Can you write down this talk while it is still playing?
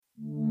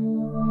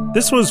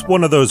This was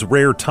one of those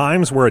rare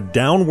times where a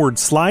downward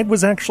slide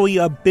was actually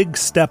a big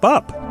step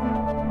up.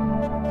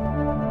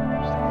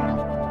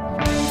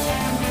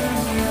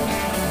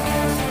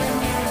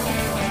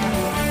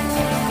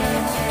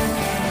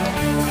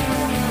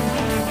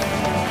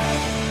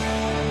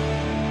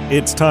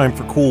 It's time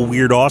for Cool,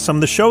 Weird, Awesome,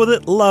 the show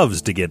that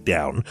loves to get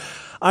down.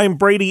 I'm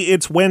Brady.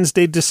 It's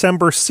Wednesday,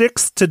 December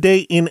 6th. Today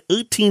in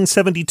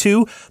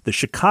 1872, the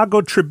Chicago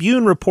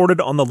Tribune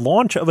reported on the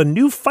launch of a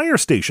new fire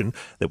station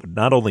that would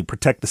not only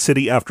protect the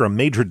city after a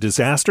major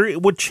disaster,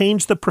 it would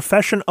change the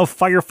profession of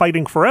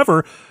firefighting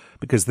forever,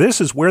 because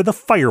this is where the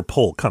fire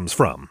pole comes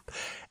from.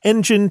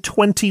 Engine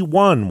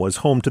 21 was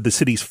home to the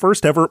city's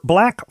first ever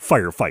black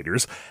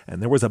firefighters,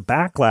 and there was a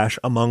backlash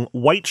among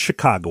white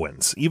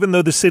Chicagoans. Even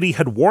though the city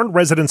had warned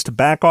residents to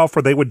back off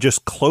or they would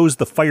just close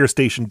the fire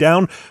station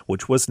down,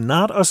 which was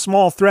not a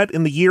small threat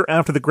in the year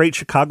after the Great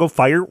Chicago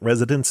Fire,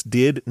 residents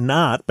did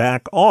not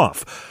back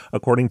off.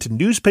 According to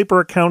newspaper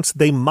accounts,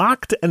 they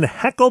mocked and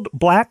heckled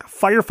black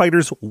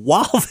firefighters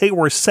while they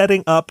were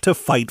setting up to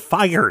fight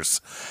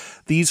fires.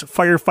 These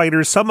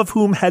firefighters, some of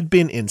whom had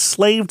been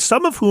enslaved,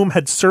 some of whom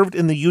had served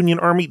in the Union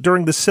Army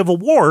during the Civil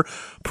War,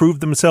 proved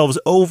themselves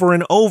over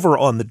and over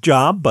on the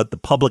job, but the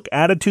public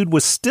attitude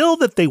was still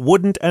that they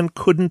wouldn't and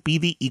couldn't be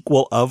the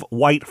equal of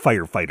white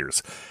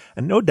firefighters.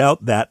 And no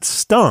doubt that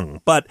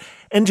stung, but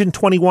Engine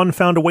 21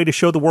 found a way to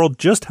show the world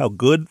just how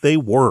good they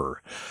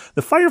were.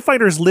 The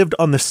firefighters lived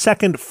on the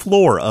second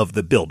floor of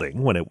the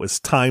building. When it was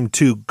time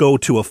to go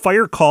to a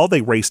fire call,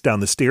 they raced down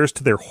the stairs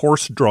to their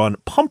horse-drawn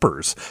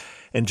pumpers.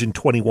 Engine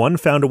 21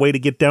 found a way to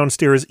get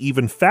downstairs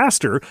even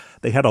faster.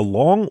 They had a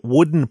long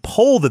wooden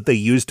pole that they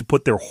used to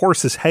put their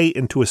horses' hay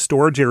into a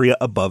storage area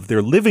above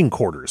their living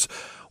quarters.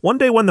 One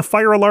day when the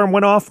fire alarm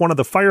went off, one of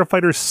the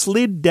firefighters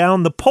slid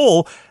down the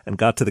pole and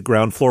got to the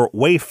ground floor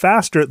way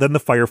faster than the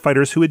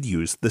firefighters who had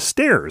used the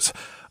stairs.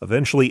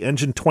 Eventually,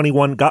 Engine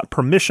 21 got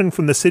permission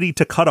from the city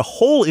to cut a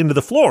hole into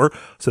the floor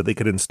so they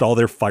could install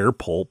their fire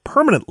pole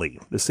permanently.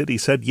 The city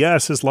said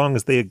yes, as long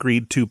as they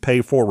agreed to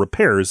pay for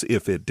repairs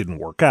if it didn't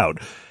work out.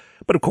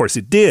 But of course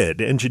it did.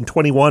 Engine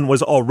 21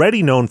 was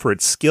already known for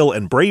its skill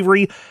and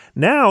bravery.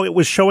 Now it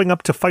was showing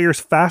up to fires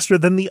faster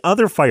than the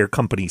other fire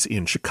companies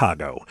in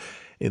Chicago.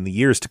 In the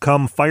years to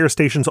come, fire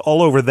stations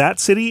all over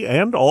that city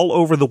and all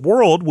over the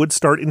world would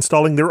start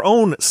installing their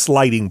own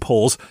sliding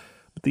poles.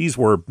 But these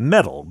were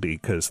metal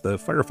because the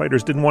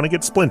firefighters didn't want to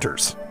get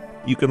splinters.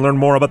 You can learn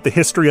more about the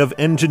history of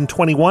Engine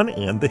 21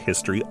 and the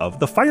history of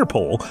the fire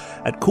pole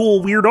at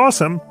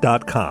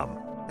coolweirdawesome.com.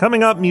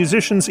 Coming up,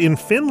 musicians in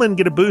Finland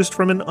get a boost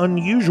from an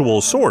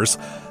unusual source.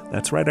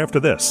 That's right after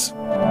this.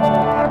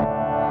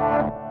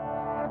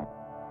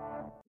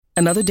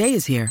 Another day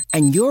is here,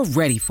 and you're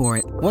ready for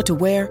it. What to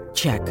wear?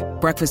 Check.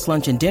 Breakfast,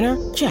 lunch, and dinner?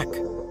 Check.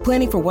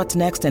 Planning for what's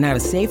next and how to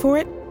save for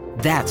it?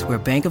 That's where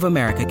Bank of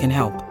America can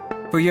help.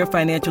 For your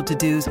financial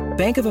to-dos,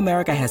 Bank of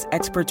America has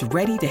experts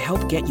ready to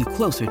help get you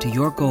closer to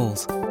your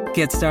goals.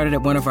 Get started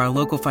at one of our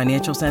local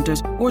financial centers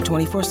or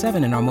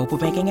 24/7 in our mobile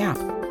banking app.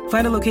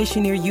 Find a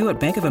location near you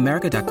at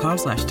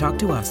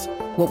bankofamerica.com/talktous.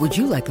 What would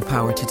you like the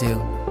power to do?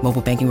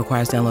 Mobile banking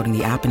requires downloading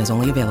the app and is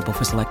only available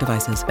for select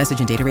devices. Message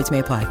and data rates may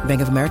apply.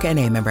 Bank of America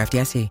N.A., member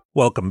FDIC.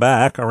 Welcome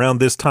back. Around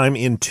this time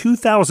in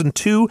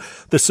 2002,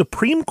 the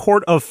Supreme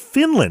Court of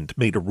Finland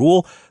made a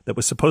rule that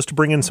was supposed to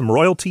bring in some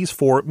royalties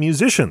for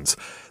musicians.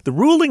 The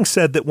ruling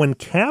said that when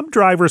cab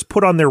drivers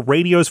put on their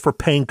radios for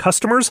paying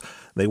customers,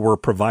 they were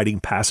providing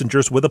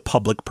passengers with a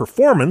public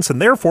performance, and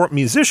therefore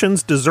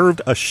musicians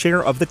deserved a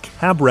share of the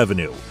cab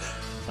revenue.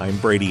 I'm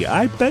Brady.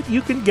 I bet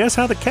you can guess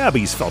how the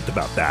cabbies felt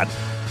about that.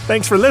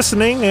 Thanks for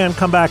listening, and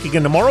come back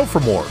again tomorrow for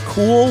more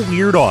Cool,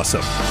 Weird,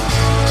 Awesome.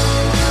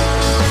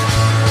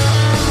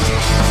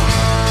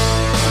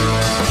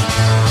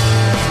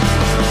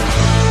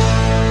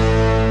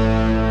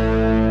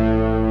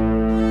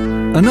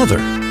 Another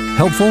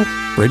helpful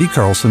Brady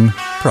Carlson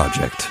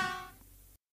project.